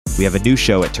We have a new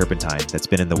show at Turpentine that's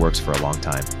been in the works for a long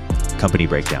time, Company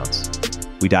Breakdowns.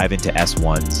 We dive into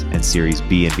S1s and Series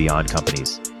B and beyond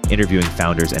companies, interviewing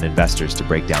founders and investors to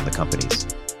break down the companies.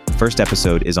 First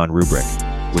episode is on Rubrik,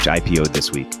 which IPO'd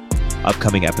this week.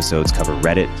 Upcoming episodes cover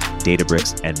Reddit,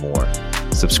 Databricks, and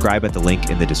more. Subscribe at the link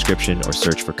in the description or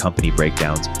search for Company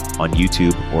Breakdowns on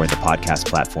YouTube or in the podcast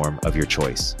platform of your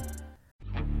choice.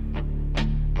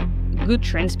 Good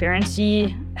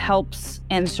transparency helps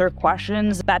answer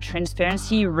questions. Bad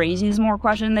transparency raises more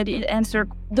questions than it answers.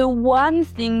 The one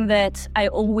thing that I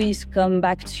always come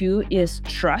back to is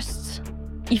trust.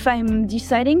 If I'm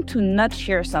deciding to not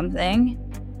share something,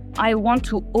 I want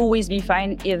to always be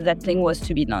fine if that thing was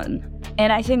to be done.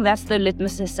 And I think that's the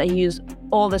litmus test I use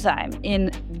all the time in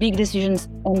big decisions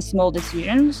and small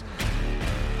decisions.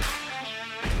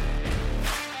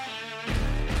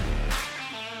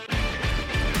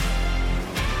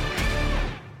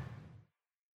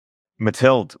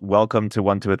 Mathilde, welcome to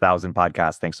 1 to 1,000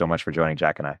 podcast. Thanks so much for joining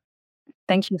Jack and I.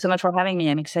 Thank you so much for having me.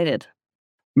 I'm excited.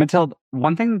 Mathilde,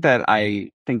 one thing that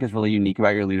I think is really unique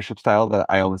about your leadership style that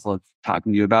I always love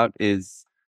talking to you about is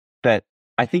that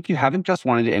I think you haven't just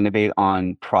wanted to innovate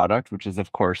on product, which is,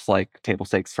 of course, like table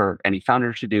stakes for any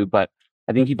founder to do, but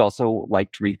I think you've also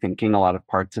liked rethinking a lot of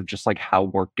parts of just like how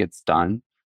work gets done.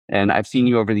 And I've seen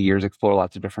you over the years explore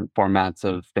lots of different formats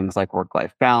of things like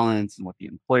work-life balance and what the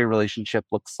employee relationship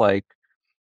looks like.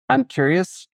 I'm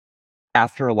curious,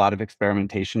 after a lot of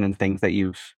experimentation and things that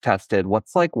you've tested,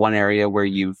 what's like one area where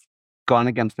you've gone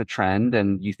against the trend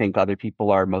and you think other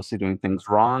people are mostly doing things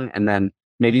wrong? And then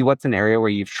maybe what's an area where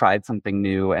you've tried something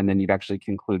new and then you've actually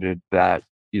concluded that,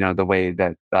 the way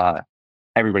that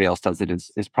everybody else does it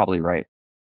is probably right?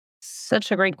 Such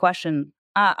a great question.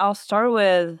 I'll start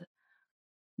with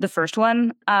the first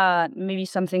one, maybe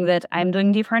something that I'm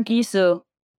doing differently. So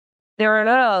there are a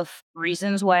lot of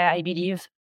reasons why I believe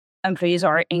employees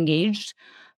are engaged,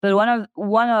 but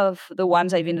one of the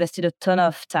ones I've invested a ton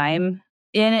of time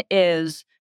in is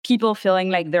people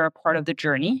feeling like they're a part of the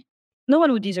journey. No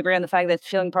one would disagree on the fact that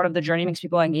feeling part of the journey makes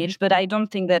people engaged, but I don't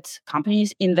think that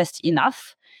companies invest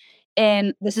enough.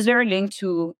 And this is very linked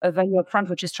to a value upfront,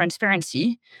 which is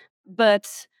transparency.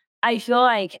 But I feel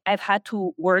like I've had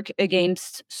to work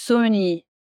against so many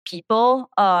people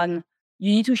on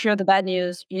you need to share the bad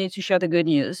news, you need to share the good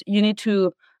news, you need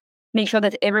to make sure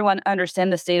that everyone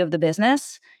understands the state of the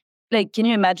business. Like, can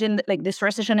you imagine, like, this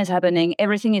recession is happening,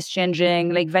 everything is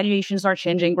changing, like, valuations are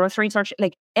changing, growth rates are,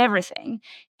 like, everything.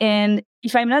 And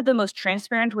if I'm not the most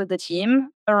transparent with the team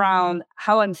around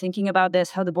how I'm thinking about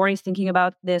this, how the board is thinking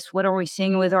about this, what are we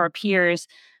seeing with our peers,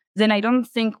 then I don't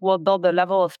think we'll build the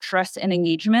level of trust and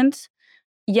engagement.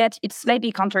 Yet it's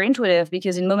slightly counterintuitive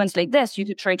because in moments like this, you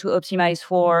could try to optimize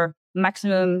for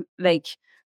maximum,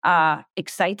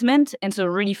 excitement. And so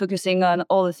really focusing on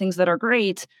all the things that are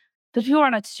great. But people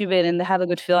are not stupid and they have a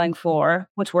good feeling for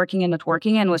what's working and not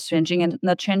working and what's changing and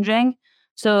not changing.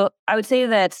 So I would say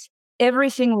that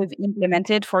everything we've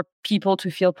implemented for people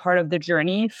to feel part of the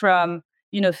journey, from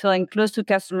feeling close to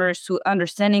customers to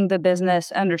understanding the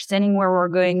business, understanding where we're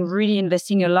going, really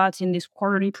investing a lot in this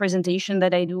quarterly presentation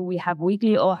that I do. We have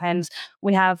weekly all hands.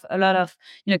 We have a lot of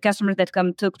customers that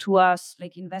come talk to us,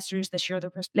 like investors that share their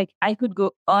perspective. I could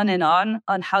go on and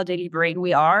on how deliberate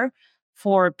we are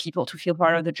for people to feel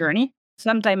part of the journey,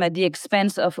 sometimes at the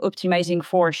expense of optimizing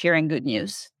for sharing good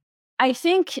news. I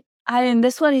think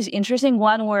this one is interesting,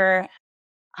 one where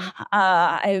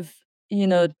I've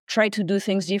tried to do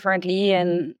things differently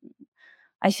and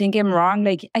I think I'm wrong.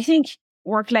 Like, I think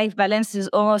work-life balance is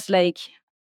almost like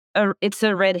it's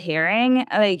a red herring.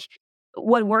 Like,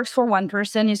 what works for one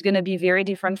person is going to be very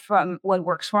different from what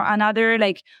works for another.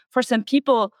 Like, for some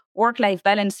people, work-life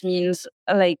balance means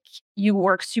like you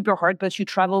work super hard, but you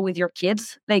travel with your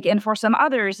kids. Like, and for some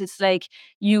others, it's like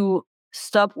you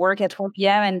stop work at 4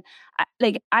 p.m.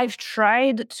 And I've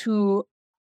tried to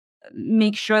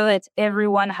make sure that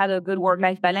everyone had a good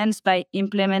work-life balance by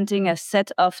implementing a set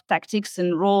of tactics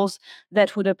and rules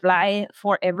that would apply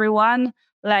for everyone,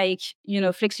 like,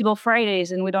 flexible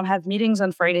Fridays, and we don't have meetings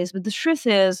on Fridays. But the truth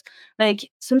is,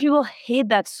 like, some people hate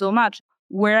that so much.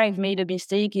 Where I've made a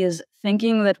mistake is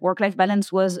thinking that work-life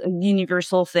balance was a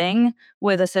universal thing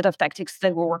with a set of tactics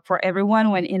that will work for everyone,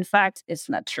 when in fact, it's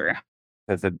not true.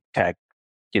 As a tech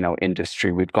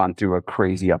industry, we've gone through a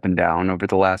crazy up and down over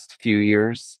the last few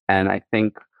years. And I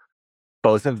think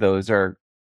both of those are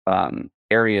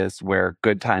areas where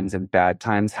good times and bad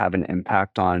times have an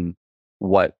impact on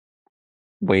what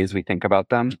ways we think about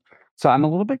them. So I'm a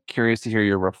little bit curious to hear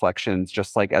your reflections,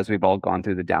 just like as we've all gone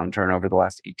through the downturn over the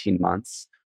last 18 months.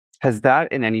 Has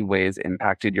that in any ways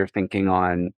impacted your thinking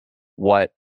on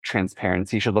what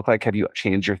transparency should look like? Have you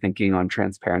changed your thinking on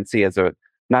transparency as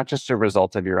not just a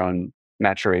result of your own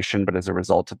maturation, but as a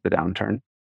result of the downturn?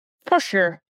 For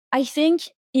sure. I think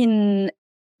in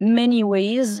many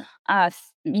ways,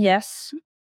 yes.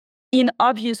 In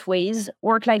obvious ways,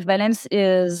 work-life balance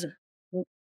is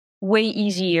way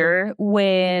easier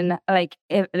when like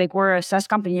we're a SaaS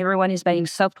company, everyone is buying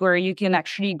software. You can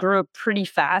actually grow pretty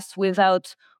fast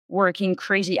without working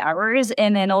crazy hours.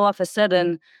 And then all of a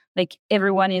sudden, like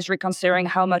everyone is reconsidering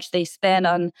how much they spend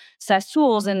on SaaS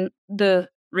tools. And the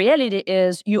reality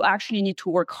is you actually need to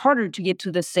work harder to get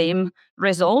to the same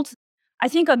result. I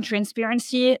think on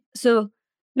transparency, so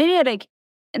maybe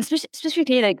and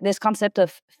specifically like this concept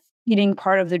of feeling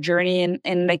part of the journey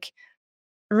and like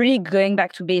really going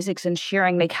back to basics and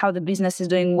sharing like how the business is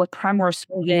doing, what problem we're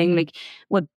solving, like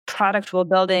what product we're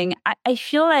building. I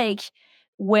feel like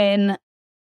when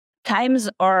times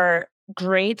are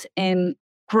great and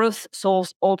growth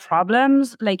solves all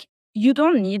problems, like you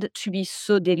don't need to be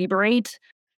so deliberate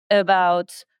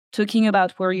about talking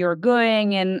about where you're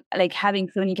going and like having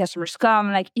so many customers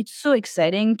come. Like it's so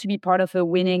exciting to be part of a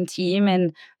winning team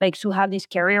and like to have these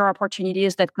career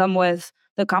opportunities that come with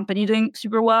the company doing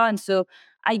super well. And so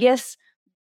I guess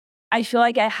I feel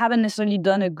like I haven't necessarily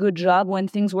done a good job when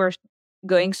things were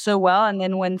going so well. And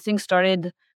then when things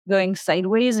started going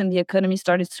sideways and the economy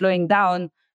started slowing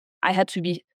down, I had to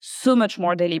be so much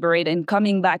more deliberate and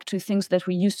coming back to things that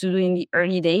we used to do in the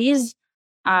early days,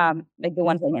 like the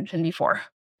ones I mentioned before.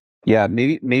 Yeah,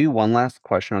 maybe one last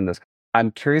question on this. I'm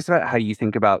curious about how you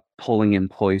think about pulling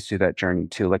employees through that journey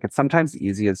too. Like it's sometimes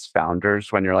easy as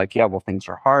founders when you're like, yeah, well, things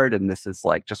are hard and this is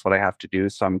like just what I have to do.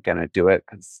 So I'm gonna do it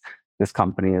because this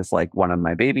company is like one of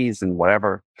my babies and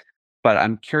whatever. But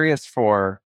I'm curious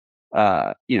for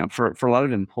a lot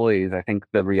of employees, I think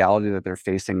the reality that they're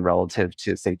facing relative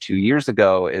to say 2 years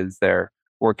ago is they're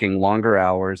working longer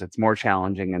hours, it's more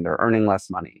challenging, and they're earning less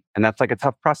money. And that's like a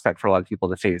tough prospect for a lot of people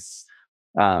to face.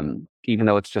 Even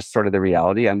though it's just sort of the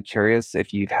reality, I'm curious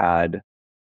if you've had,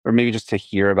 or maybe just to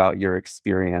hear about your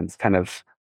experience, kind of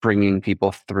bringing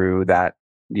people through that,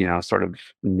 sort of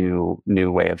new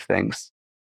way of things.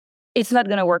 It's not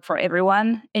going to work for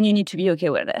everyone, and you need to be okay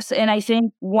with this. And I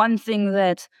think one thing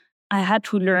that I had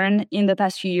to learn in the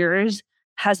past few years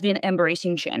has been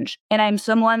embracing change. And I'm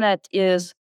someone that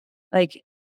is like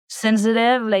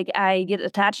sensitive, like I get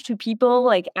attached to people.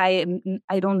 Like I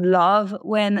don't love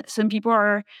when some people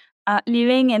are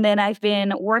leaving. And then I've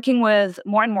been working with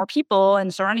more and more people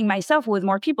and surrounding myself with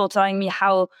more people telling me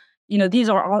how, these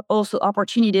are also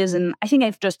opportunities. And I think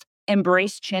I've just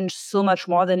embraced change so much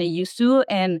more than I used to.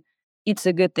 And it's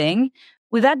a good thing.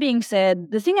 With that being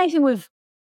said, the thing I think we've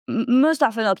most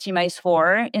often optimized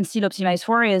for and still optimized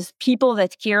for is people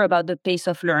that care about the pace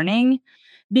of learning.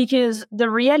 Because the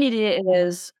reality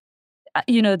is,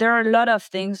 there are a lot of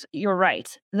things, you're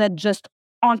right, that just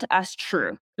aren't as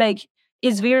true. Like,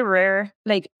 it's very rare,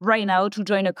 like right now, to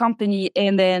join a company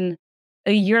and then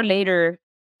a year later,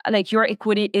 like your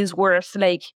equity is worth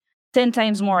like 10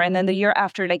 times more. And then the year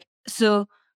after, like, so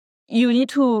you need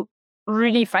to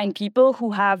really find people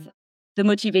who have the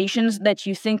motivations that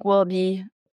you think will be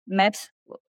met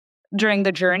during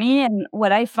the journey. And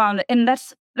what I found, and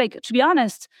that's like, to be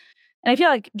honest, and I feel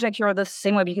like, Jack, you're the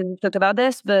same way because we talked about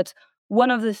this, but one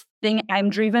of the things I'm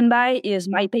driven by is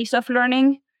my pace of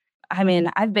learning. I mean,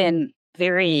 I've been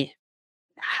very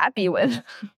happy with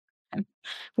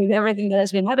with everything that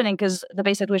has been happening because the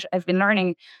pace at which I've been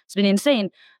learning has been insane.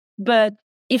 But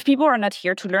if people are not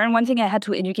here to learn, one thing I had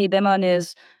to educate them on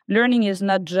is learning is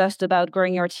not just about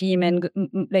growing your team and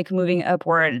like moving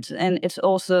upwards, and it's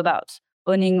also about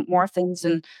owning more things.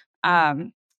 And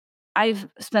I've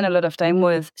spent a lot of time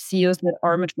with CEOs that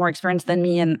are much more experienced than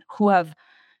me and who have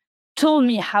told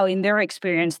me how, in their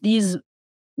experience, these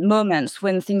moments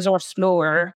when things are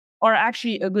slower are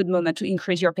actually a good moment to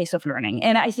increase your pace of learning.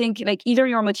 And I think like either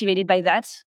you're motivated by that,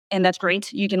 and that's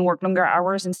great, you can work longer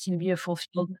hours and still be a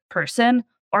fulfilled person,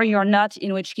 or you're not,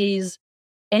 in which case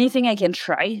anything I can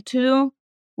try to do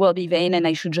will be vain and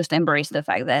I should just embrace the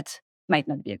fact that might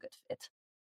not be a good fit.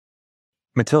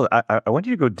 Mathilde, I want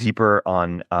you to go deeper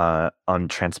on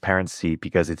transparency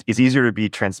because it's easier to be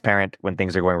transparent when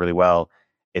things are going really well.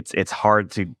 It's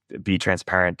hard to be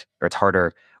transparent, or it's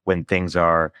harder when things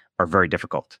are very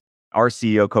difficult. Our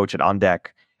CEO coach at On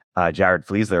Deck, Jared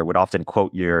Fleisler, would often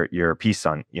quote your piece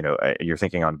on your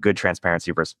thinking on good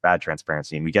transparency versus bad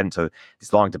transparency, and we get into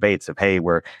these long debates of, hey,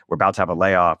 we're about to have a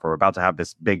layoff, or we're about to have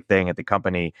this big thing at the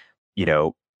company,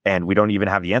 and we don't even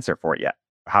have the answer for it yet.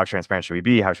 How transparent should we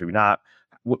be? How should we not?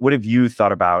 What have you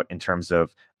thought about in terms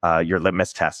of your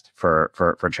litmus test for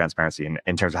transparency and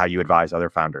in terms of how you advise other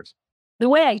founders? the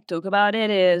way I talk about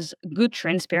it is good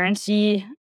transparency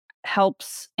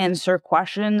helps answer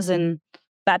questions, and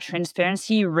bad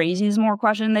transparency raises more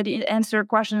questions than it answers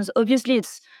questions. Obviously,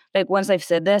 it's like once I've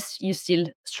said this, you still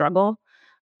struggle.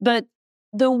 But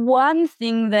the one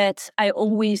thing that I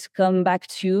always come back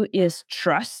to is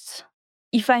trust.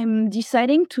 If I'm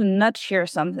deciding to not share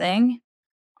something,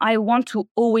 I want to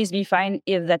always be fine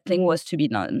if that thing was to be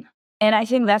done. And I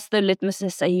think that's the litmus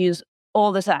test I use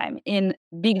all the time in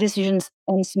big decisions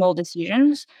and small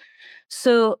decisions.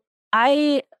 So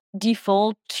I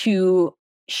default to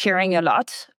sharing a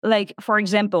lot. Like, for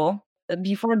example,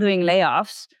 before doing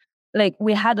layoffs, like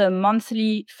we had a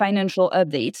monthly financial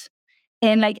update,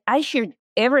 and like I shared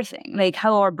everything, like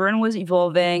how our burn was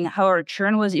evolving, how our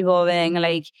churn was evolving,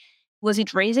 like was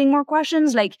it raising more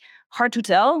questions? Like hard to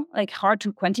tell, like hard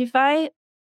to quantify.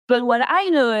 But what I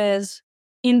know is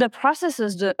in the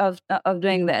processes of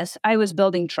doing this, I was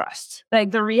building trust.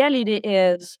 Like the reality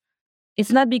is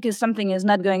it's not because something is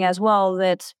not going as well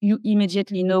that you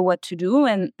immediately know what to do.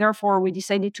 And therefore, we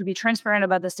decided to be transparent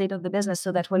about the state of the business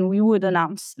so that when we would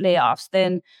announce layoffs,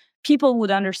 then people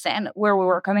would understand where we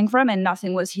were coming from and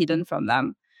nothing was hidden from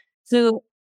them. So,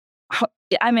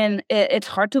 I mean, it's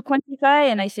hard to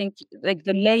quantify. And I think like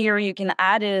the layer you can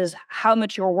add is how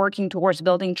much you're working towards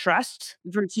building trust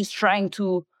versus trying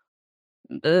to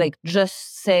like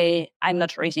just say I'm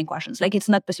not raising questions. Like it's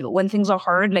not possible. When things are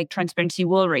hard, like transparency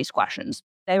will raise questions.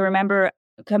 I remember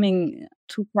coming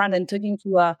to front and talking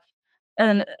to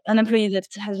an employee that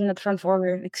has been at front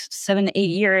for like 7, 8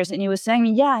 years, and he was saying,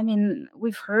 "Yeah, I mean,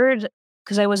 we've heard."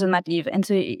 Because I was on mat leave, and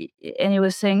and he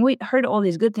was saying we heard all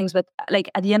these good things, but like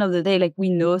at the end of the day, like we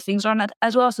know things are not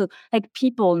as well. So like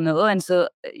people know, and so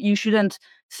you shouldn't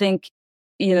think,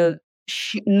 you know,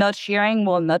 not sharing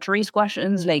will not raise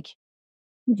questions. Like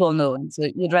people know, and so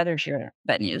you'd rather share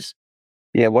bad news.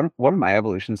 Yeah, one of my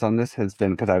evolutions on this has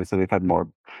been because obviously we've had more,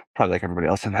 probably like everybody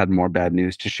else, have had more bad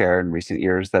news to share in recent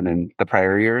years than in the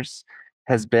prior years.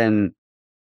 Has been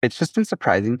It's just been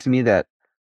surprising to me that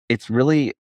it's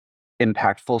really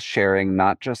impactful sharing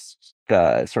not just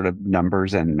the sort of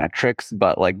numbers and metrics,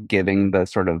 but like giving the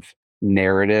sort of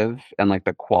narrative and like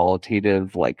the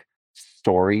qualitative like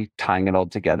story, tying it all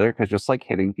together. Cause just like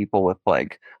hitting people with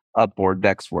like a board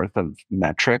deck's worth of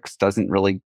metrics doesn't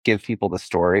really give people the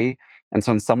story. And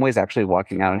so in some ways actually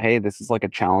walking out and, hey, this is like a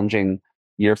challenging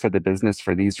year for the business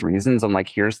for these reasons. I'm like,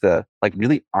 here's the like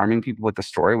really arming people with the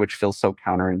story, which feels so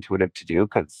counterintuitive to do.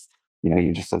 Cause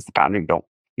you just as the founder, you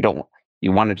don't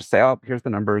you want to just say, oh, here's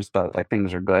the numbers, but like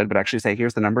things are good, but actually say,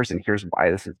 here's the numbers and here's why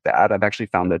this is bad. I've actually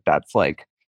found that that's like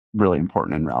really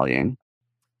important in rallying.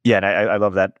 Yeah, and I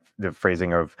love that the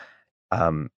phrasing of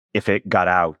if it got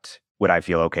out, would I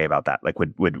feel okay about that? Like,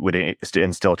 would it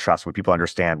instill trust? Would people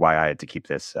understand why I had to keep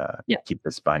this Yeah. keep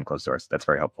this behind closed doors? That's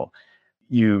very helpful.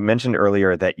 You mentioned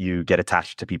earlier that you get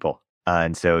attached to people,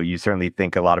 and so you certainly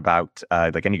think a lot about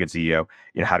like any good CEO,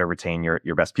 how to retain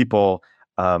your best people.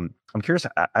 I'm curious,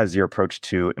 as your approach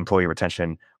to employee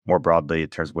retention more broadly, in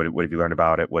terms of what have you learned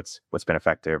about it? What's been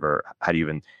effective, or how do you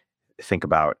even think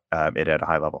about it at a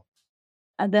high level?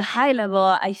 At the high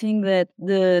level, I think that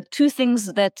the two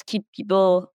things that keep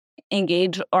people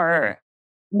engaged are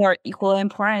more equally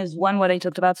important. Is one, what I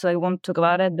talked about, so I won't talk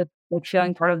about it, but like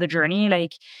feeling part of the journey.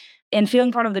 Like, and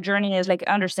feeling part of the journey is like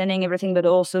understanding everything, but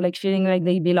also like feeling like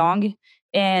they belong.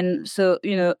 And so,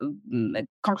 a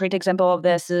concrete example of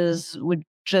this is we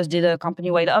just did a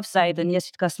company-wide offsite, and yes,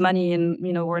 it costs money, and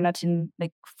we're not in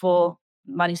like full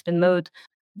money spend mode.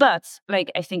 But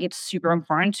like, I think it's super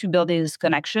important to build these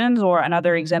connections. Or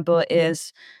another example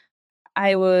is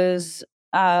I was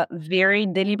very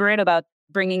deliberate about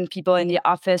bringing people in the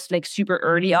office like super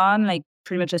early on, like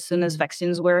pretty much as soon as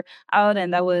vaccines were out.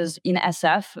 And that was in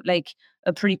SF, like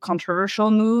a pretty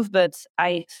controversial move, but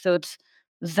I thought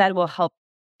that will help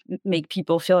make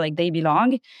people feel like they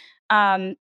belong.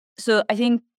 Um, so I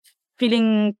think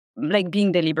feeling like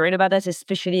being deliberate about that,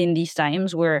 especially in these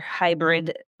times where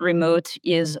hybrid remote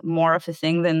is more of a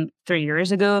thing than 3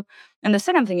 years ago. And the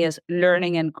second thing is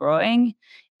learning and growing.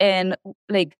 And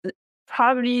like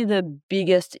probably the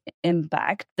biggest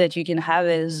impact that you can have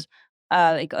is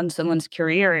like on someone's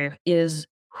career is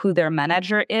who their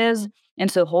manager is.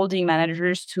 And so holding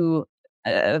managers to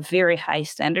very high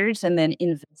standards and then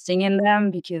investing in them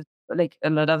because like a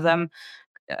lot of them,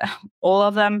 uh, all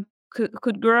of them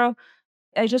could grow.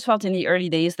 I just felt in the early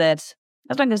days that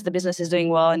as long as the business is doing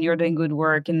well and you're doing good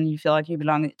work and you feel like you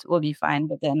belong, it will be fine.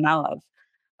 But then now I've,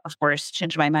 of course,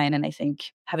 changed my mind. And I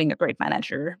think having a great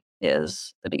manager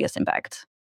is the biggest impact.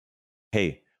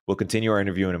 Hey, we'll continue our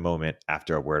interview in a moment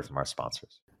after a word from our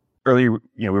sponsors. Earlier,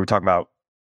 we were talking about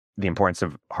the importance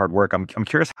of hard work. I'm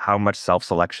curious how much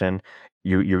self-selection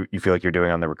you feel like you're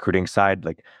doing on the recruiting side.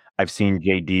 Like I've seen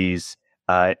JDs.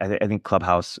 I think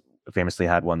Clubhouse famously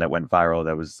had one that went viral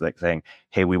that was like saying,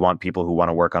 "Hey, we want people who want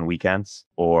to work on weekends,"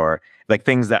 or like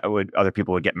things that would other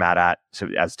people would get mad at, so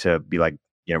as to be like,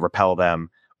 repel them.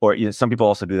 Or some people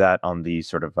also do that on the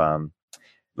sort of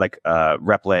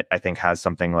Replit, I think, has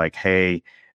something like, "Hey,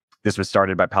 this was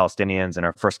started by Palestinians and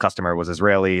our first customer was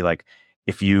Israeli. Like,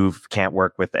 if you can't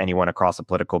work with anyone across a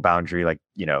political boundary, like,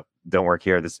 don't work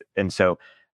here." And so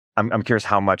I'm curious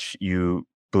how much you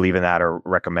believe in that or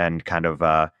recommend kind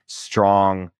of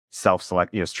strong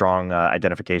self-select, strong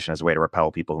identification as a way to repel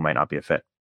people who might not be a fit.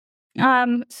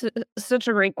 Such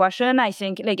a great question. I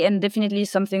think, and definitely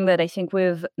something that I think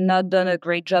we've not done a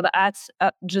great job at,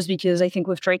 just because I think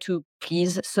we've tried to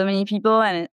please so many people,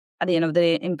 and at the end of the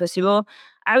day, impossible.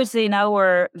 I would say now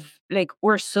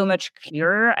we're so much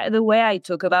clearer. The way I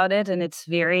talk about it, and it's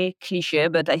very cliche,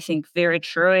 but I think very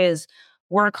true, is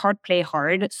work hard, play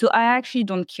hard. So I actually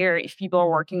don't care if people are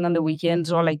working on the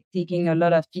weekends or like taking a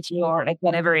lot of PTO or like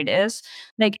whatever it is.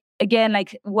 Like again,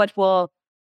 like what will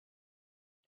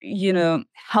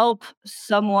help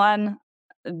someone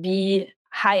be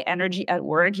high energy at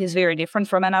work is very different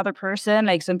from another person.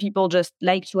 Like some people just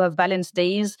like to have balanced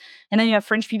days. And then you have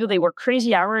French people, they work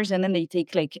crazy hours and then they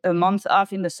take like a month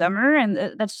off in the summer. And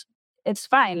it's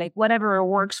fine. Like whatever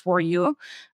works for you.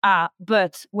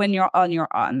 But when you're on, you're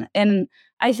on. And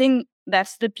I think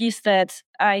that's the piece that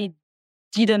I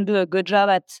didn't do a good job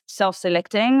at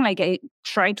self-selecting. Like I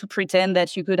tried to pretend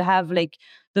that you could have like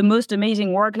the most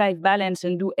amazing work-life balance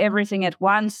and do everything at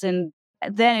once. And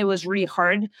then it was really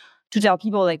hard to tell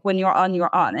people like when you're on,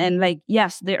 you're on. And like,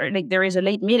 yes, there is a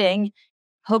late meeting.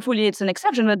 Hopefully it's an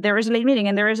exception, but there is a late meeting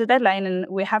and there is a deadline and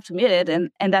we have to meet it.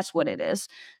 And that's what it is.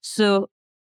 So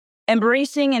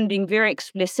embracing and being very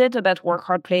explicit about work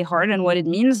hard, play hard and what it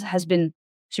means has been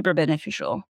super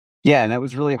beneficial. Yeah, and that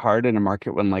was really hard in a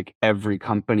market when like every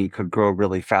company could grow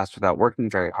really fast without working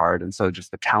very hard. And so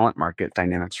just the talent market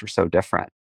dynamics were so different.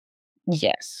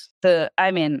 Yes.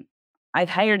 I've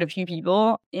hired a few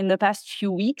people in the past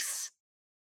few weeks.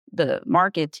 The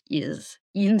market is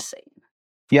insane.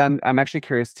 Yeah, I'm actually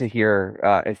curious to hear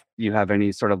if you have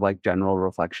any sort of like general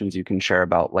reflections you can share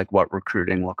about like what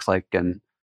recruiting looks like in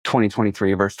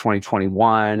 2023 versus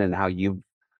 2021 and how you've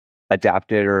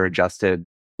adapted or adjusted.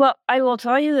 Well, I will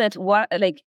tell you that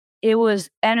it was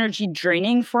energy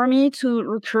draining for me to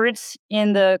recruit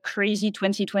in the crazy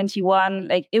 2021.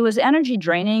 Like it was energy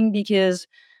draining because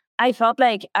I felt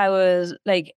like I was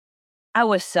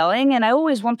selling, and I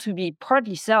always want to be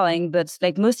partly selling, but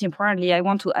like most importantly, I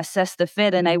want to assess the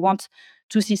fit and I want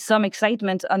to see some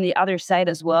excitement on the other side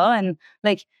as well. And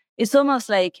like it's almost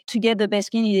like to get the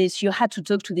best candidates, you had to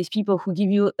talk to these people who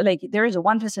give you like there is a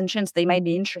 1% chance they might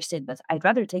be interested, but I'd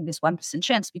rather take this 1%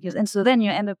 chance and so then you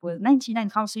end up with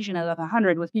 99 conversations out of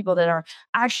 100 with people that are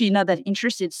actually not that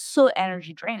interested. So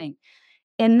energy draining.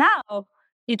 And now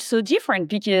it's so different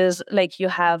because like you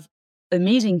have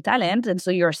amazing talent. And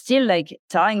so you're still like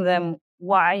telling them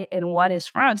why and what is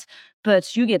front,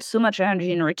 but you get so much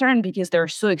energy in return because they're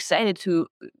so excited to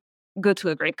go to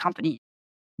a great company.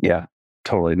 Yeah,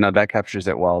 totally. No, that captures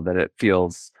it well, that it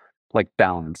feels like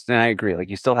balanced. And I agree. Like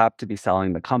you still have to be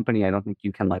selling the company. I don't think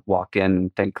you can like walk in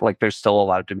and think like there's still a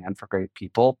lot of demand for great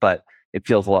people, but it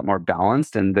feels a lot more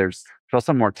balanced. And there's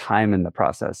also more time in the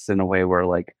process in a way where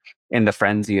like in the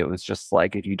frenzy, it was just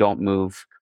like if you don't move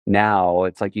now,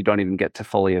 it's like you don't even get to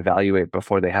fully evaluate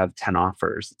before they have 10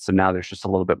 offers. So now there's just a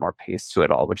little bit more pace to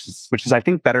it all, which is I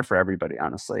think better for everybody,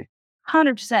 honestly.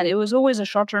 100%. It was always a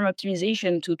short-term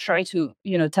optimization to try to,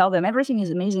 tell them everything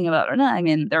is amazing about it. I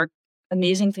mean, there are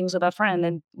amazing things about Friend, and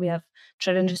then we have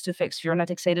challenges to fix. If you're not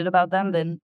excited about them,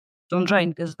 then don't join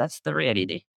because that's the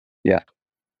reality. Yeah.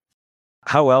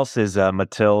 How else is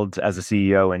Mathilde as a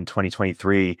CEO in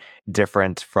 2023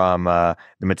 different from the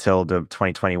Mathilde of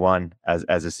 2021 as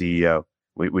a CEO?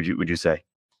 Would you say?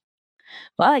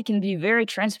 Well, I can be very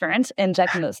transparent, and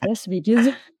Jack knows this because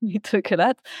we took a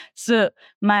lot. So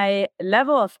my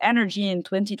level of energy in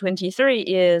 2023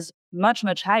 is much,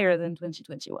 much higher than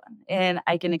 2021. And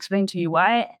I can explain to you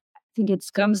why. I think it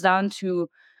comes down to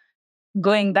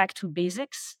going back to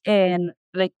basics and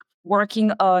like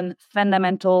working on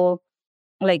fundamental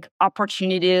like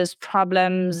opportunities,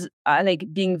 problems,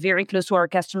 like being very close to our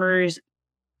customers.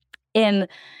 And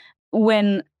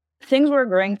when things were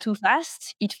growing too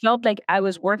fast, it felt like I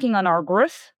was working on our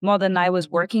growth more than I was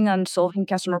working on solving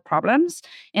customer problems.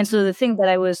 And so the thing that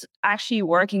I was actually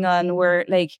working on were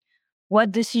like what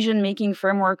decision-making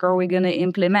framework are we going to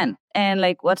implement? And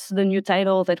like, what's the new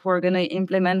title that we're going to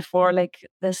implement for like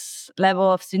this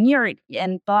level of seniority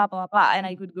and blah, blah, blah. And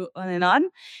I could go on and on.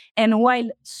 And while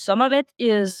some of it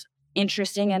is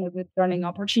interesting and a good learning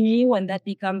opportunity, when that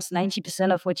becomes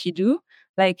 90% of what you do,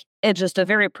 like it's just a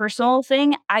very personal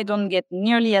thing. I don't get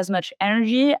nearly as much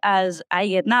energy as I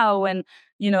get now when,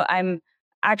 I'm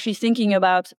actually thinking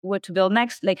about what to build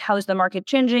next. Like, how is the market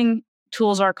changing?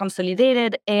 Tools are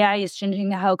consolidated. AI is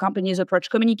changing how companies approach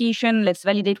communication. Let's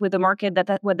validate with the market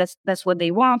that's what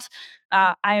they want.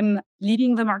 I'm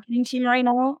leading the marketing team right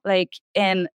now,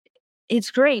 and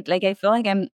it's great. Like, I feel like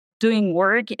I'm doing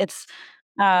work. It's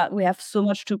we have so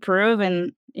much to prove,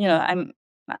 and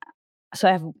so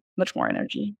I have much more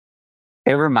energy.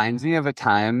 It reminds me of a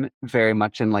time very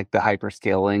much in like the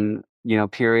hyperscaling,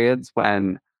 periods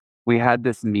when we had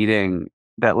this meeting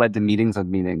that led to meetings of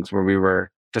meetings where we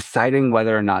were deciding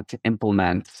whether or not to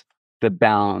implement the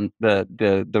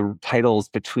titles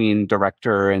between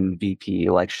director and VP.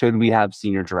 Like, should we have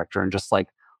senior director, and just like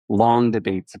long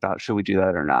debates about should we do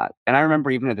that or not. And I remember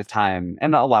even at the time,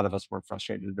 and a lot of us were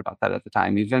frustrated about that at the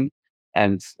time even.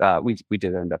 And we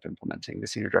did end up implementing the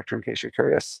senior director, in case you're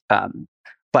curious.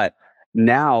 But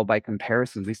now, by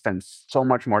comparison, we spend so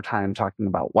much more time talking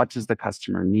about what does the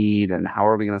customer need and how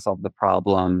are we going to solve the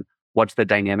problem? What's the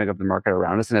dynamic of the market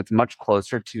around us? And it's much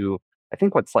closer to, I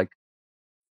think, what's like,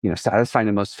 satisfying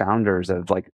to most founders of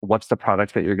like, what's the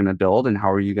product that you're going to build and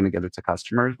how are you going to get it to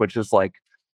customers? Which is like,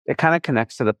 it kind of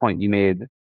connects to the point you made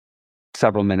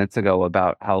several minutes ago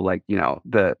about how like,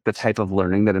 the type of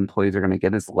learning that employees are going to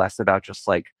get is less about just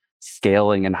like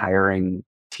scaling and hiring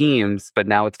teams, but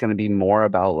now it's going to be more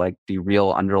about like the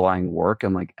real underlying work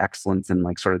and like excellence and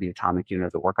like sort of the atomic unit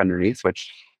of the work underneath,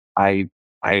 which I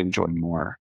enjoy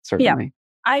more, certainly. Yeah,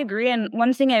 I agree. And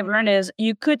one thing I've learned is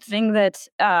you could think that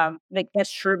like that's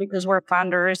true because we're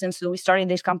founders and so we started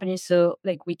this company, so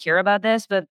like we care about this.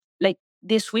 But like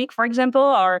this week, for example,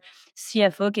 our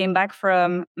CFO came back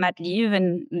from mat leave,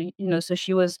 and so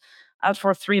she was out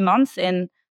for 3 months, and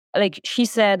like she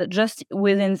said, just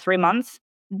within 3 months,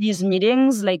 these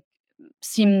meetings like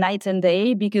seem night and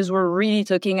day because we're really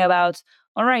talking about,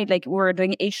 all right, like we're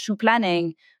doing H2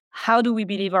 planning. How do we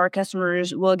believe our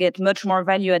customers will get much more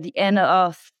value at the end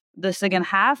of the second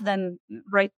half than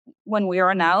right when we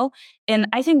are now? And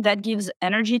I think that gives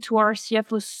energy to our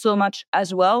CFO so much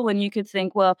as well, when you could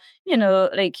think, well,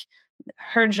 like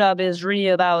her job is really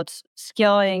about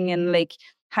scaling, and like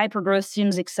hypergrowth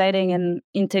seems exciting and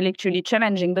intellectually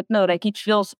challenging, but no, like it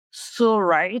feels so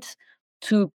right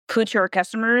to put your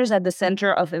customers at the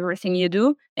center of everything you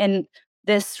do. And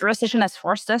this recession has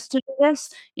forced us to do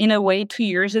this. In a way, 2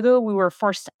 years ago, we were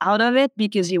forced out of it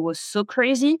because it was so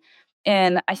crazy.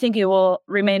 And I think it will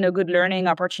remain a good learning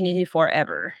opportunity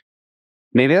forever.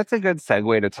 Maybe that's a good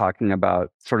segue to talking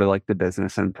about sort of like the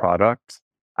business and product.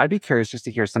 I'd be curious just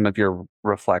to hear some of your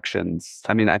reflections.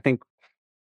 I mean, I think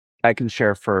I can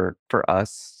share for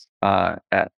us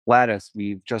at Lattice,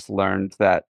 we've just learned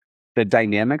that the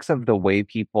dynamics of the way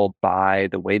people buy,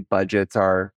 the way budgets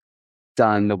are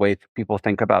done, the way people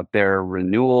think about their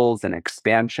renewals and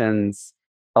expansions,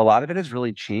 a lot of it has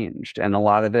really changed. And a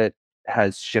lot of it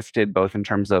has shifted both in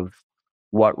terms of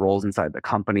what roles inside the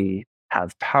company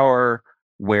have power,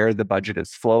 where the budget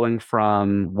is flowing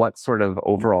from, what sort of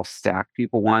overall stack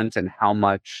people want, and how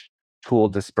much tool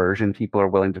dispersion people are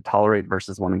willing to tolerate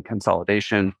versus wanting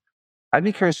consolidation. I'd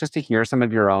be curious just to hear some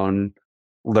of your own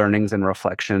learnings and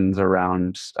reflections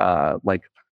around like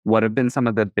what have been some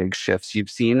of the big shifts you've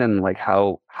seen, and like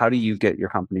how do you get your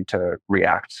company to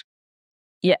react?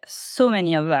 Yes, so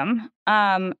many of them.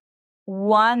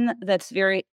 One that's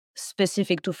very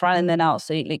specific to front, and then I'll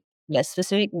say like less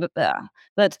specific.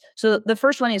 But so the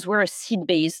first one is we're a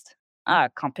seed-based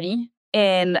company,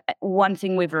 and one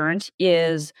thing we've learned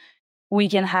is we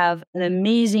can have an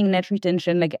amazing net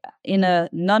retention. Like in a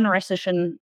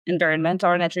non-recession environment,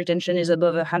 our net retention is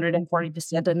above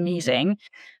 140%, amazing.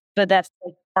 But that's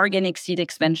like organic seed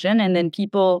expansion, and then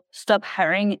people stop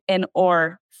hiring and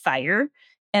or fire,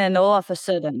 and then all of a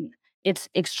sudden it's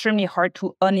extremely hard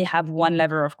to only have one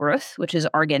lever of growth, which is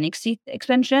organic seed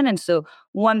expansion. And so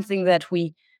one thing that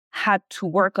we had to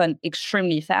work on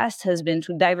extremely fast has been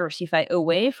to diversify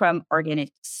away from organic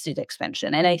seed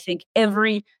expansion. And I think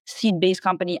every seed-based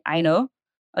company I know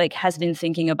like has been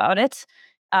thinking about it.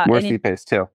 We're seed-based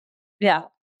too. Yeah,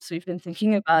 so we've been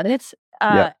thinking about it.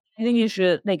 Yeah. I think you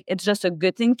should, like, it's just a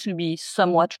good thing to be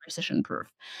somewhat recession proof.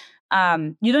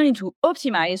 You don't need to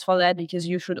optimize for that, because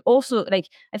you should also, like,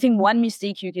 I think one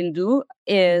mistake you can do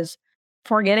is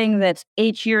forgetting that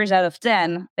 8 years out of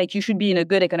 10, like you should be in a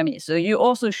good economy. So you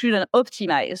also shouldn't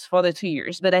optimize for the 2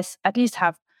 years, but at least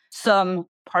have some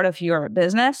part of your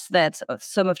business that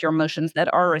some of your motions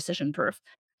that are recession proof.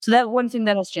 So that one thing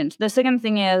that has changed. The second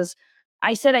thing is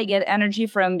I said I get energy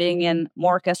from being in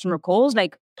more customer calls.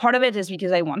 Like part of it is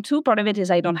because I want to, part of it is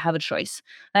I don't have a choice.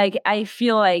 Like I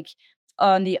feel like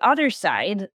on the other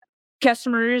side,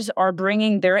 customers are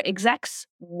bringing their execs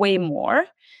way more.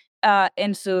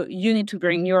 And so you need to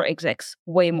bring your execs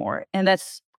way more. And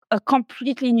that's a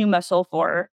completely new muscle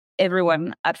for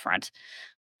everyone at front.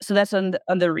 So that's on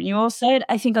the renewal side.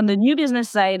 I think on the new business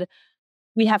side,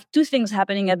 we have two things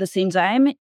happening at the same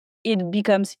time. It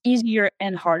becomes easier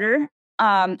and harder.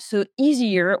 So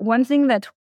easier, one thing that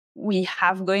we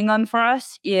have going on for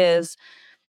us is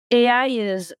AI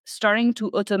is starting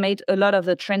to automate a lot of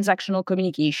the transactional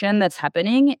communication that's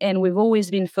happening. And we've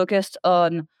always been focused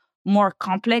on more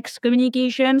complex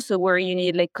communication. So where you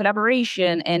need like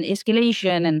collaboration and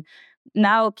escalation. And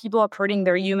now people are putting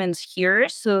their humans here.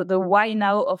 So the why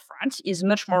now upfront is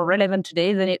much more relevant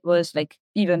today than it was like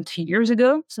even 2 years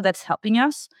ago. So that's helping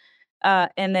us.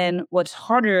 And then what's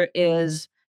harder is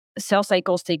sales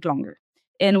cycles take longer.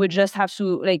 And we just have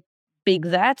to like big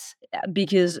that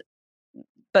because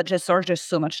budgets are just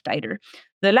so much tighter.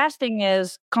 The last thing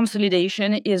is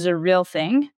consolidation is a real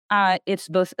thing. It's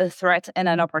both a threat and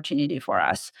an opportunity for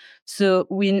us. So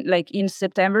we like in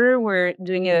September, we're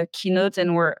doing a keynote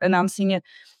and we're announcing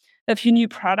a few new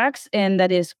products. And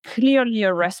that is clearly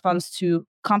a response to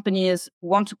companies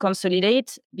want to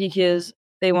consolidate because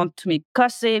they want to make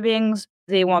cost savings.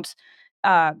 They want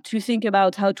to think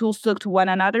about how tools talk to one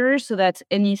another so that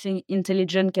anything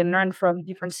intelligent can learn from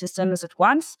different systems at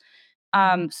once.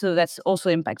 So that's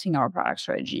also impacting our product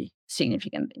strategy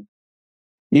significantly.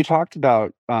 You talked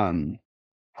about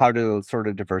how to sort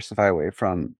of diversify away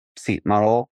from seat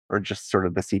model or just sort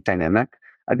of the seat dynamic.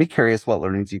 I'd be curious what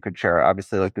learnings you could share.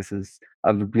 Obviously, like this is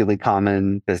a really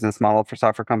common business model for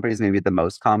software companies, maybe the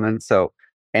most common. So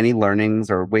any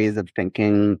learnings or ways of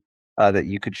thinking that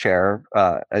you could share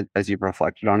as you've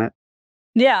reflected on it?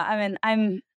 Yeah, I mean,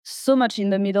 I'm so much in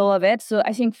the middle of it. So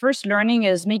I think first learning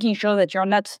is making sure that you're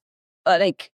not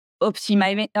like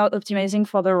optimizing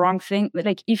for the wrong thing.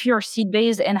 Like if you're seed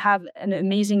based and have an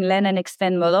amazing land and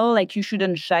expand model, like you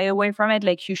shouldn't shy away from it.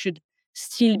 Like you should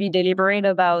still be deliberate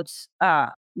about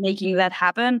making that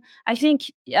happen. I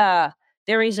think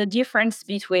there is a difference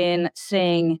between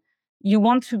saying you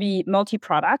want to be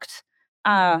multi-product.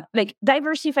 Like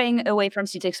diversifying away from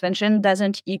seat expansion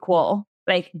doesn't equal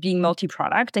like being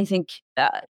multi-product. I think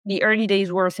the early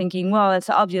days were thinking, well, it's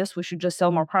obvious we should just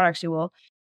sell more products. You will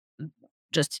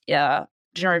just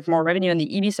generate more revenue on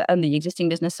the EB side, on the existing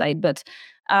business side. But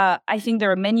I think there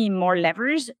are many more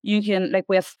levers. You can, like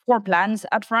we have 4 plans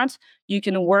up front. You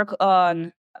can work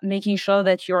on making sure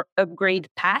that your upgrade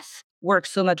path works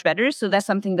so much better. So that's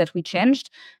something that we changed,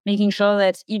 making sure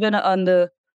that even on the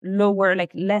lower,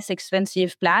 like less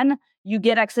expensive plan, you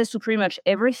get access to pretty much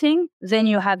everything. Then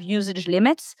you have usage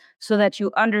limits so that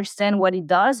you understand what it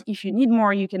does. If you need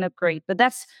more, you can upgrade. But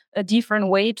that's a different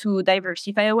way to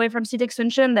diversify away from seat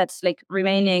expansion. That's like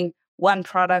remaining one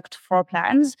product, 4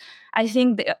 plans. I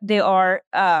think there are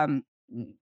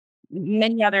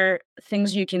many other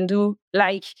things you can do.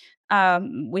 Like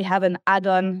we have an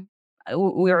add-on.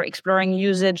 We're exploring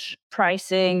usage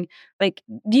pricing. Like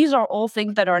these are all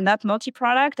things that are not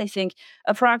multi-product. I think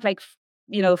a product like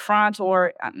Front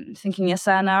or I'm thinking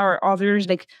Asana or others,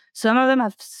 like some of them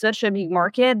have such a big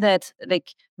market that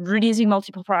like releasing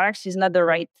multiple products is not the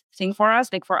right thing for us.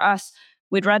 Like for us,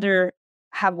 we'd rather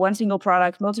have one single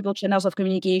product, multiple channels of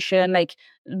communication, like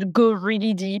go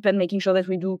really deep and making sure that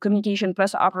we do communication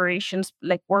plus operations,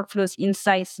 like workflows,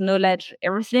 insights, knowledge,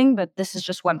 everything. But this is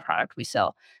just one product we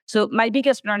sell. So my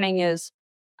biggest learning is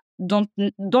don't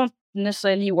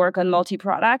necessarily work on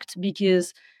multi-product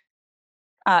because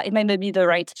it might not be the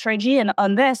right strategy. And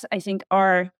on this, I think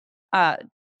our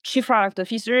chief product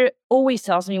officer always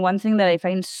tells me one thing that I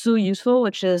find so useful,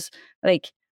 which is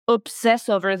like obsess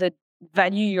over the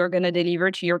value you're going to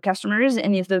deliver to your customers.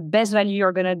 And if the best value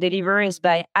you're going to deliver is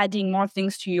by adding more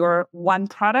things to your one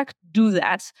product, do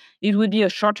that. It would be a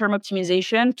short-term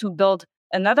optimization to build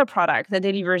another product that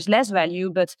delivers less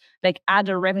value, but like add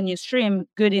a revenue stream,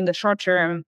 good in the short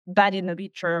term, bad in the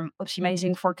mid term.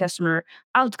 Optimizing for customer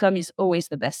outcome is always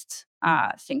the best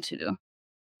thing to do.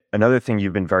 Another thing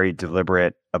you've been very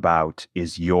deliberate about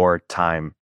is your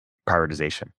time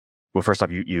prioritization. Well, first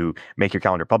off, you make your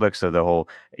calendar public so the whole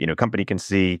company can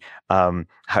see how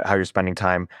you're spending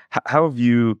time. How have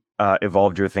you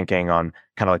evolved your thinking on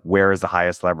kind of like where is the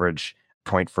highest leverage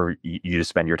point for you to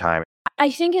spend your time? I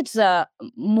think it's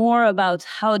more about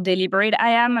how deliberate I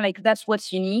am. Like, that's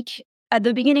what's unique. At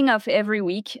the beginning of every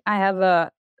week, I have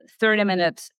a 30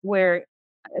 minutes where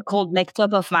called like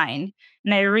top of mind.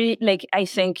 And I really I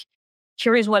think,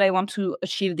 here is what I want to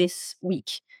achieve this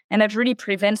week. And that really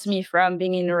prevents me from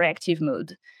being in reactive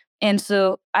mode. And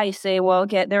so I say, well,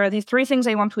 okay, there are these three things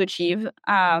I want to achieve.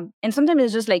 And sometimes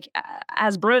it's just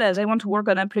as broad as I want to work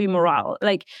on employee morale.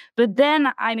 But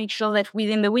then I make sure that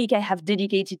within the week, I have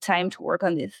dedicated time to work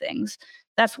on these things.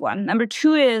 That's one. Number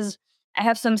two is I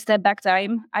have some step back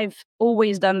time. I've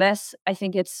always done this. I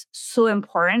think it's so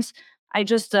important. I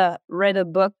just read a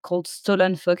book called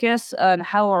Stolen Focus on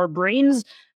how our brains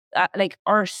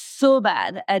are so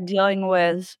bad at dealing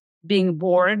with being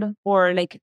bored or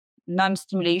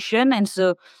non-stimulation. And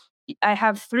so I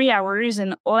have 3 hours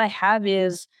and all I have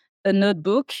is a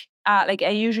notebook. I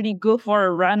usually go for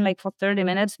a run for 30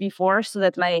 minutes before so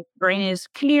that my brain is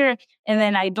clear, and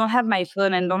then I don't have my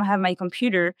phone and don't have my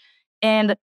computer.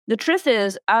 And the truth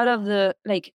is, out of the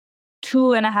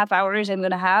 2.5 hours I'm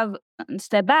gonna have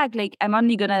step back, I'm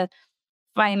only gonna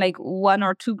find one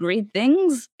or two great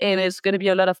things, and it's gonna be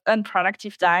a lot of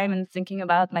unproductive time and thinking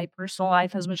about my personal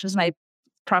life as much as my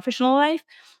professional life.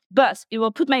 But it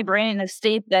will put my brain in a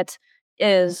state that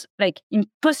is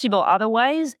impossible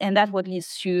otherwise, and that's what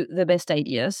leads to the best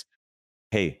ideas.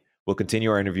 Hey, we'll continue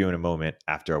our interview in a moment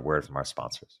after a word from our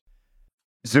sponsors.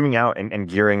 Zooming out and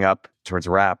gearing up towards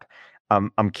wrap,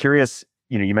 I'm curious.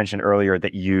 You mentioned earlier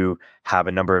that you have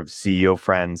a number of CEO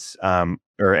friends,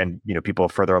 and people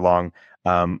further along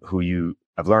who you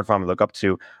have learned from and look up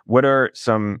to. What are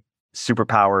some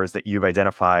superpowers that you've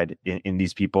identified in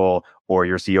these people or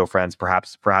your CEO friends,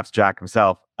 perhaps Jack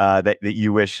himself, that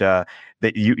you wish that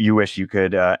you wish you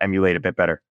could emulate a bit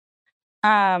better?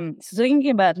 So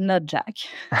thinking about not Jack.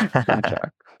 Not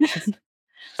Jack.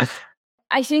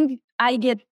 I think I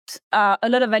get a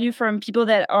lot of value from people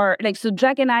that are so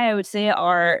Jack and I would say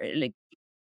are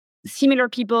similar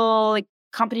people,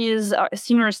 companies are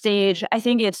similar stage. I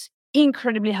think it's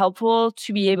incredibly helpful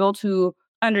to be able to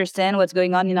understand what's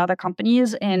going on in other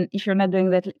companies. And if you're not doing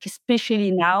that,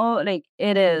 especially now,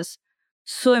 it is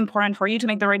so important for you to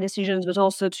make the right decisions, but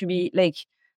also to be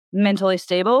mentally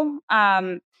stable.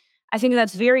 I think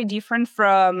that's very different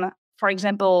from, for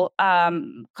example,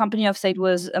 company offsite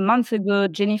was a month ago.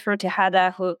 Jennifer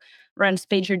Tejada, who runs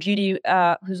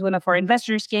PagerDuty, who's one of our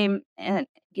investors, came and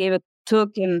gave a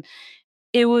talk, and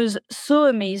it was so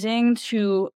amazing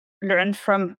to learn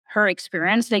from her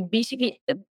experience. Basically,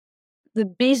 the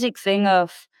basic thing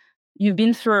of you've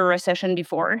been through a recession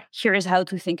before. Here is how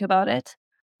to think about it.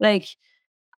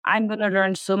 I'm gonna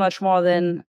learn so much more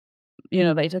than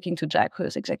by talking to Jack, who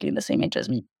is exactly the same age as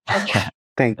me.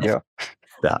 Thank you.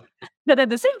 Yeah. But at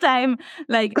the same time,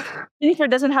 Jennifer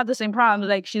doesn't have the same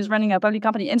problem. She's running a public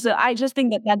company. And so I just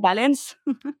think that balance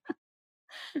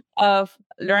of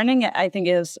learning, I think,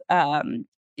 is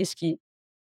key.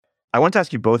 I want to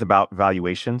ask you both about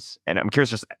valuations. And I'm curious,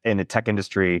 just in the tech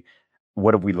industry,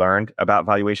 what have we learned about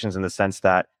valuations in the sense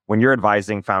that when you're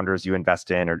advising founders you invest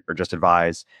in or just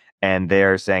advise, and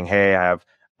they're saying, hey, I have,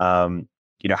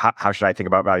 how should I think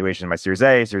about valuation in my Series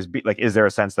A, Series B? Is there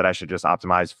a sense that I should just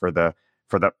optimize for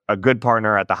a good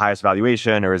partner at the highest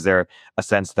valuation? Or is there a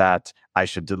sense that I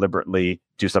should deliberately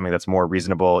do something that's more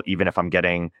reasonable, even if I'm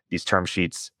getting these term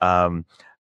sheets?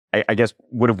 I guess,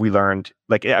 what have we learned?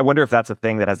 I wonder if that's a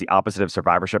thing that has the opposite of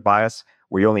survivorship bias,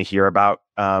 where you only hear about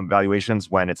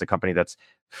valuations when it's a company that's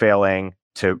failing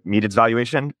to meet its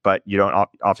valuation, but you don't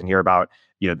often hear about,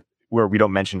 where we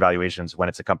don't mention valuations when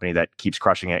it's a company that keeps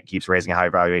crushing it, keeps raising high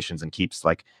valuations, and keeps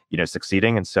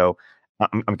succeeding. And so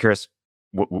I'm curious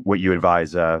what you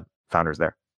advise founders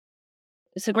there.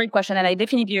 It's a great question. And I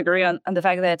definitely agree on the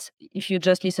fact that if you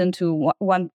just listen to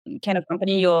one kind of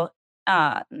company, you'll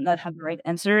not have the right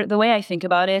answer. The way I think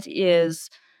about it is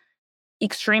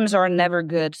extremes are never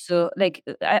good. So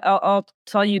I'll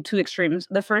tell you two extremes.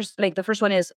 The first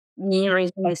one is me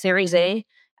raising my Series A,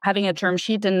 having a term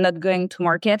sheet and not going to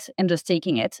market and just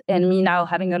taking it. And me now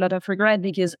having a lot of regret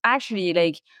because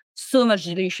actually so much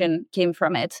dilution came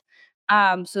from it.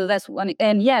 So that's one.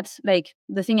 And yet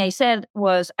the thing I said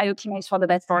was I optimize for the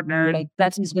best partner.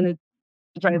 That is going to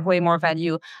drive way more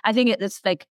value. I think it's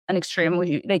an extreme.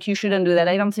 You shouldn't do that.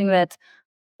 I don't think that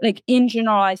in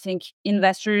general, I think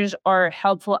investors are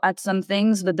helpful at some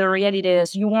things, but the reality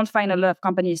is you won't find a lot of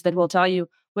companies that will tell you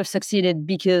we've succeeded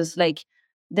because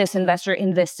this investor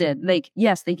invested.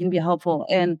 Yes, they can be helpful.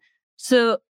 And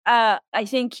so I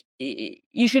think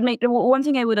you should make one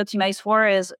thing I would optimize for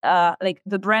is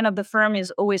the brand of the firm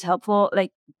is always helpful,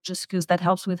 just because that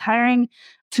helps with hiring.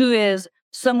 Two is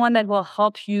someone that will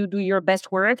help you do your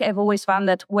best work. I've always found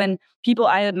that when people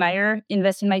I admire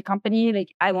invest in my company,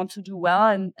 like I want to do well,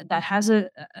 and that has a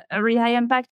really high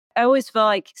impact. I always feel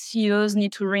like CEOs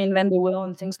need to reinvent the wheel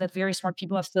and things that very smart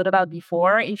people have thought about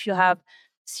before. If you have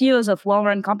CEOs of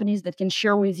well-run companies that can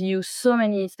share with you so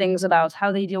many things about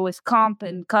how they deal with comp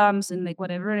and comms and like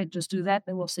whatever, like just do that.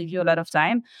 That will save you a lot of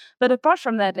time. But apart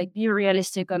from that, like be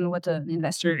realistic on what an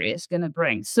investor is going to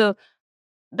bring. So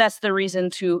that's the reason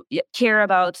to care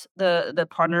about the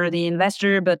partner, the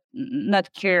investor, but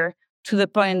not care to the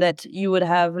point that you would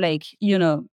have like,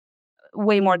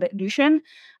 way more dilution.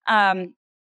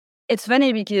 It's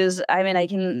funny because I mean, I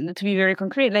can, to be very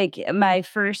concrete, like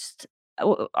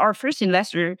our first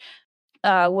investor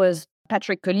was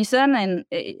Patrick Collison, and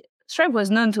Stripe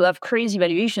was known to have crazy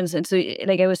valuations. And so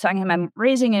like I was telling him I'm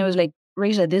raising, and it was like,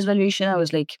 raise at this valuation. I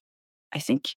was like, I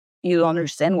think you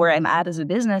understand where I'm at as a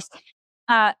business.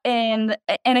 And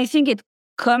I think it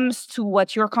comes to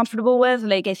what you're comfortable with.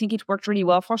 Like, I think it worked really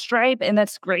well for Stripe, and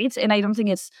that's great. And I don't think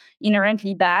it's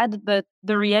inherently bad. But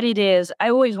the reality is, I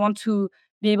always want to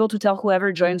be able to tell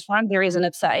whoever joins Farm there is an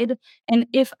upside. And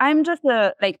if I'm just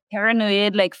a like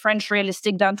paranoid, like French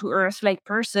realistic, down to earth like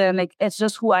person, like it's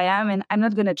just who I am, and I'm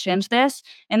not gonna change this.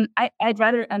 And I'd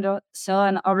rather undersell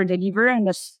and over deliver, and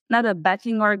that's not a bad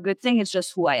thing or a good thing. It's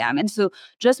just who I am. And so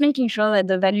just making sure that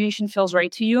the valuation feels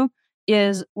right to you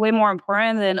is way more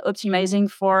important than optimizing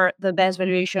for the best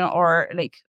valuation or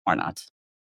not.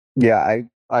 Yeah,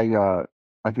 I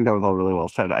think that was all really well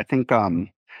said. I think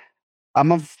I'm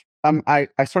of I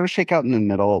sort of shake out in the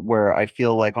middle where I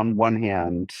feel like on one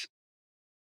hand,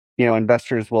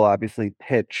 investors will obviously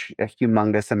pitch a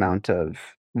humongous amount of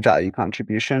value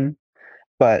contribution,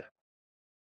 but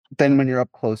then when you're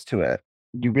up close to it,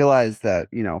 you realize that,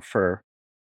 for,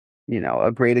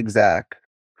 a great exec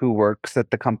who works at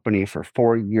the company for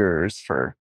 4 years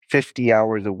for 50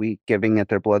 hours a week, giving it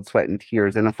their blood, sweat, and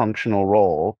tears in a functional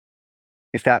role,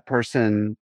 if that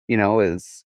person,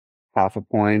 is half a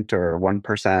point or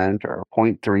 1% or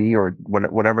 0.3 or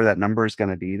whatever that number is going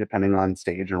to be, depending on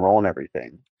stage and role and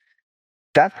everything,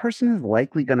 that person is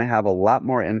likely going to have a lot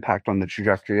more impact on the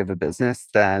trajectory of a business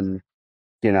than,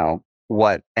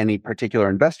 what any particular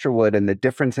investor would. And the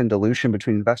difference in dilution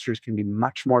between investors can be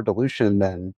much more dilution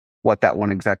than what that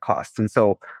one exec costs. And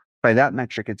so by that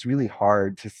metric, it's really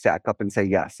hard to stack up and say,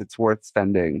 yes, it's worth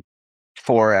spending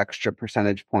 4 extra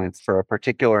percentage points for a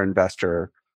particular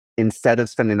investor instead of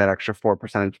spending that extra 4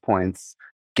 percentage points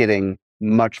getting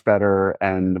much better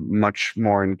and much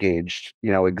more engaged,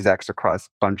 execs across a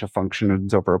bunch of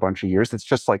functions over a bunch of years. It's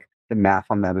just like the math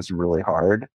on that is really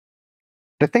hard.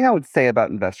 The thing I would say about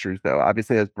investors, though,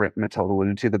 obviously, as Mathilde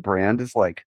alluded to, the brand is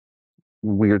like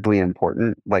weirdly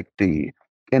important. Like the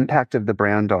impact of the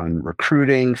brand on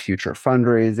recruiting, future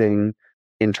fundraising,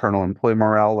 internal employee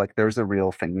morale, like there's a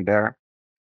real thing there.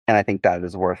 And I think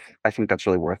that's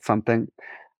really worth something.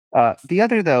 The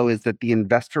other, though, is that the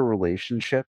investor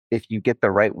relationship, if you get the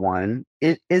right one,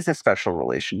 it is a special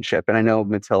relationship. And I know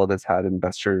Mathilde has had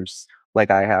investors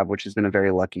like I have, which has been a very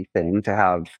lucky thing to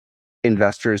have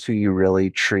investors who you really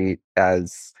treat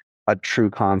as a true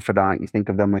confidant. You think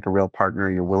of them like a real partner.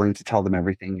 You're willing to tell them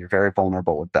everything. You're very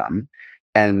vulnerable with them.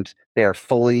 And they are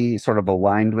fully sort of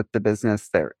aligned with the business.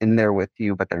 They're in there with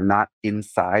you, but they're not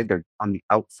inside. They're on the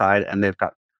outside, and they've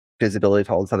got visibility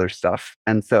to all this other stuff.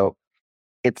 And so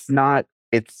that's why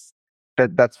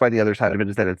the other side of it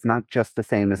is that it's not just the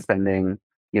same as spending,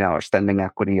 or spending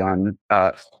equity on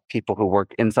people who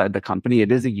work inside the company.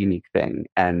 It is a unique thing.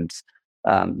 And,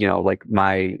 like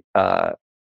my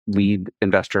lead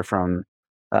investor from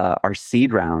our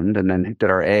seed round and then did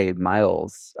our A,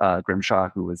 Miles Grimshaw,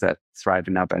 who was at Thrive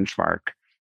and now Benchmark.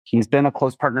 He's been a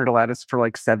close partner to Lattice for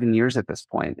like 7 years at this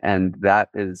point. And that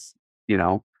is,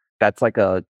 that's like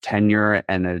a tenure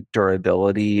and a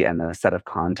durability and a set of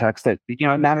context that,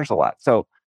 it matters a lot. So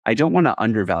I don't want to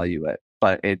undervalue it,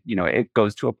 but it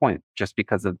goes to a point just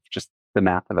because of just the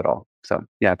math of it all. So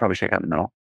yeah, I'd probably shake out in the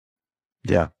middle.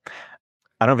 Yeah.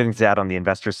 I don't have anything to add on the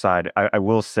investor side. I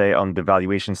will say on the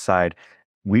valuation side,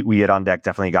 we at On Deck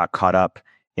definitely got caught up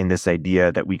in this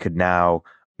idea that we could now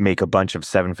make a bunch of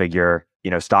 7-figure,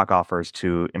 stock offers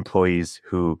to employees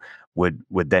who would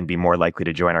then be more likely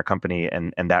to join our company.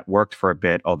 And that worked for a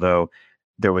bit, although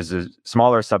there was a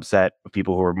smaller subset of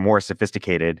people who were more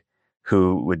sophisticated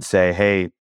who would say,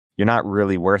 hey, you're not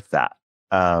really worth that.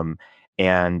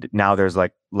 And now there's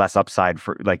like less upside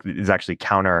for like, it's actually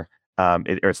counter or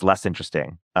it's less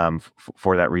interesting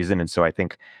for that reason. And so I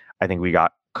think we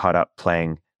got caught up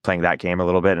playing that game a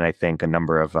little bit, and I think a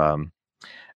number of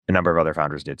other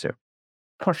founders did too.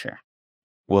 For sure.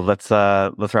 Well, let's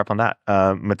wrap on that.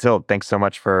 Mathilde, thanks so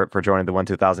much for joining the 1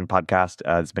 to 1000 podcast.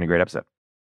 It's been a great episode.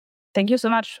 Thank you so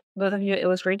much, both of you. It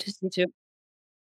was great to see you too.